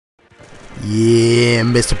Yeah,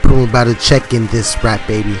 Mr. Puma about to check in this rap,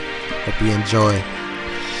 baby. Hope you enjoy.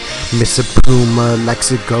 Mr. Puma likes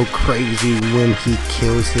to go crazy when he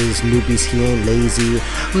kills his newbies. He ain't lazy.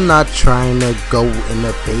 I'm not trying to go in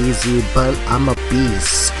a bazy, but I'm a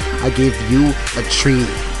beast. I give you a treat,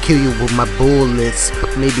 kill you with my bullets,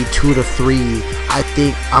 maybe 2 to 3. I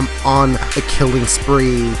think I'm on a killing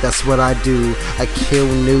spree. That's what I do. I kill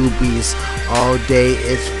newbies all day.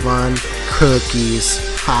 It's fun. Cookies.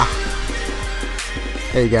 Ha.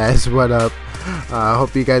 Hey guys, what up? I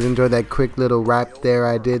hope you guys enjoyed that quick little rap there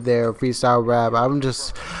I did there, freestyle rap. I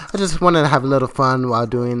just wanted to have a little fun while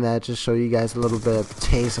doing that, just show you guys a little bit of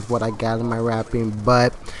taste of what I got in my rapping.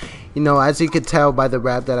 But you know, as you could tell by the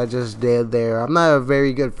rap that I just did there, I'm not a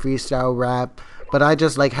very good freestyle rap, but I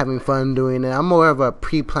just like having fun doing it. I'm more of a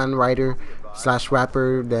pre-planned writer slash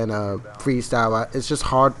rapper than a freestyle. It's just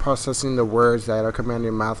hard processing the words that are coming out of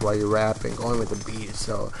your mouth while you're rapping, going with the beat.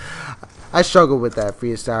 So I struggle with that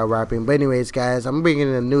freestyle rapping. But anyways, guys, I'm bringing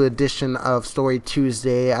in a new edition of Story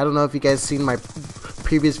Tuesday. I don't know if you guys seen my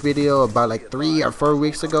previous video about like 3 or 4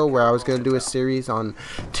 weeks ago where I was going to do a series on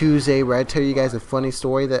Tuesday where I tell you guys a funny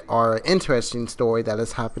story that or an interesting story that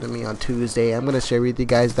has happened to me on Tuesday. I'm going to share with you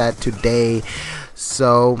guys that today.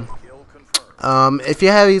 So if you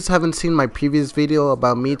haven't seen my previous video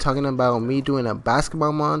about me talking about me doing a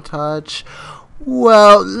basketball montage,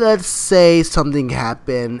 well, let's say something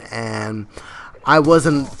happened and I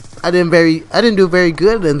didn't do very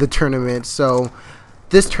good in the tournament. So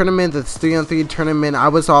this tournament, this 3-on-3 tournament, I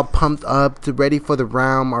was all pumped up to ready for the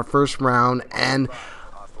round, our first round, and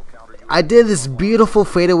I did this beautiful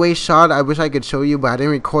fadeaway shot. I wish I could show you, but I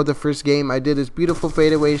didn't record the first game. I did this beautiful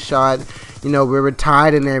fadeaway shot. You know, we were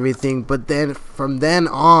tied and everything, but then from then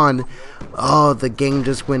on, oh, the game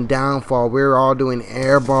just went downfall. We were all doing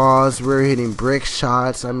air balls. We were hitting brick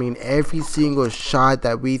shots. I mean, every single shot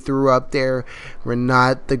that we threw up there were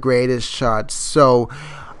not the greatest shots. So,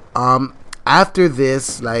 after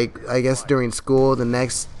this, like, I guess during school, the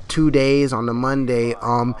next 2 days on the Monday,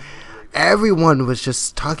 everyone was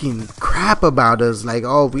just talking crap about us, like,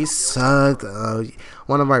 oh, we sucked.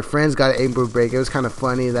 One of my friends got an ankle break. It was kind of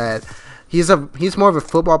funny that he's more of a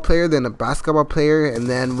football player than a basketball player. And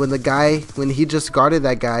then when he just guarded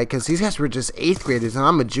that guy, because these guys were just 8th graders and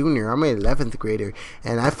I'm a junior, I'm an 11th grader,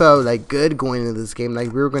 and I felt like good going into this game,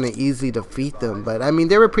 like we were going to easily defeat them. But I mean,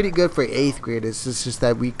 they were pretty good for 8th graders. It's just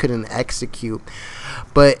that we couldn't execute.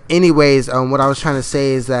 But anyways, what I was trying to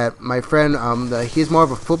say is that my friend, he's more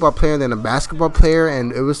of a football player than a basketball player,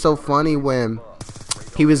 and it was so funny when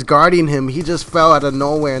he was guarding him, he just fell out of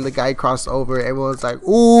nowhere and the guy crossed over. Everyone was like,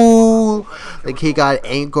 ooh, like he got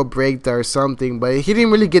ankle braked or something, but he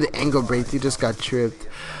didn't really get ankle braked, he just got tripped.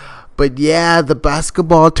 But yeah, the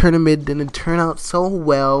basketball tournament didn't turn out so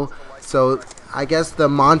well, so I guess the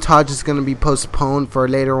montage is going to be postponed for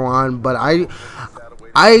later on. But I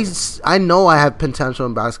know I have potential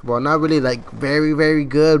in basketball. Not really like very, very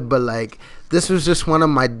good, but like this was just one of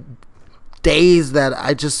my days that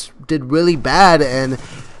I just did really bad. And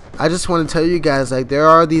I just want to tell you guys, like, there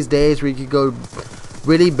are these days where you could go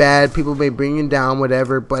really bad, people may bring you down,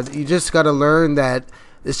 whatever, but you just got to learn that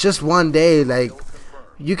it's just one day. Like,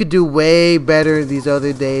 you could do way better these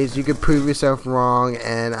other days, you could prove yourself wrong.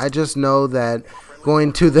 And I just know that going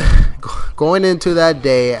into that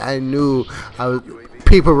day, I knew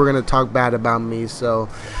people were going to talk bad about me. So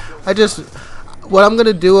what I'm going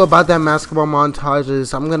to do about that basketball montage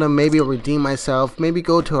is I'm going to maybe redeem myself, maybe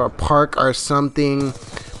go to a park or something,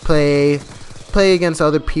 play against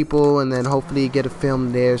other people, and then hopefully get a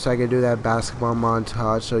film there so I can do that basketball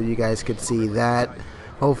montage so you guys could see that,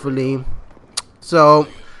 hopefully. So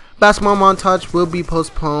basketball montage will be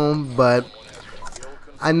postponed, but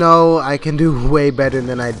I know I can do way better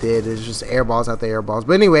than I did. It's just air balls out the air balls.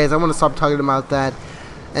 But anyways, I want to stop talking about that.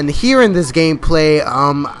 And here in this gameplay,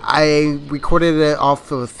 I recorded it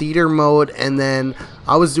off of theater mode, and then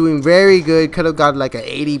I was doing very good. Could have got like an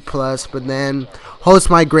 80 plus, but then host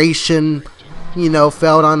migration, you know,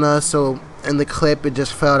 failed on us. So in the clip, it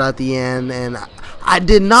just failed at the end. And I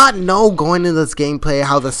did not know going into this gameplay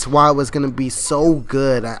how the SWAT was going to be so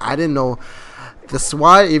good. I didn't know the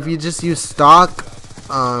SWAT, if you just use stock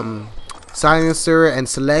silencer and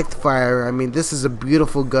select fire, I mean, this is a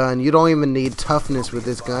beautiful gun. You don't even need toughness with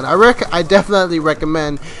this gun. I definitely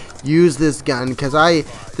recommend use this gun, because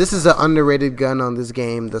this is an underrated gun on this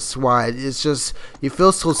game, the SWAT. It's just, you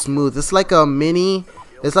feel so smooth. It's like a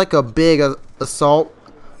big assault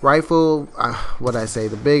rifle.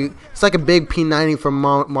 It's like a big P90 from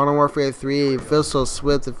Modern Warfare 3. It feels so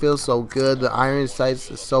swift, it feels so good. The iron sights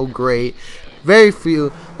is so great. Very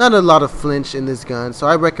few, not a lot of flinch in this gun, so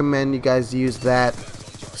I recommend you guys use that.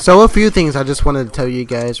 So a few things I just wanted to tell you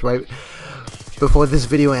guys right before this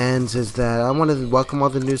video ends is that I want to welcome all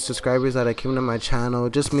the new subscribers that came to my channel.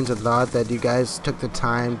 It just means a lot that you guys took the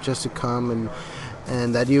time just to come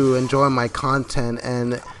and that you enjoy my content.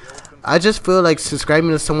 And I just feel like subscribing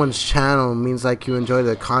to someone's channel means like you enjoy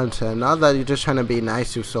the content, not that you're just trying to be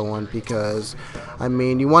nice to someone, because I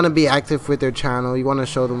mean, you want to be active with their channel, you want to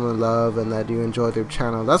show them the love and that you enjoy their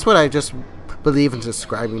channel. That's what I just believe in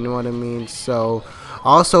subscribing, you know what I mean? So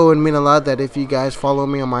also it would mean a lot that if you guys follow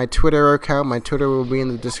me on my Twitter account, my Twitter will be in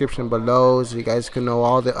the description below, so you guys can know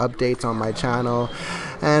all the updates on my channel.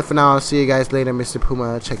 And for now, I'll see you guys later. Mr.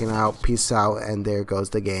 Puma checking out. Peace out, and there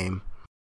goes the game.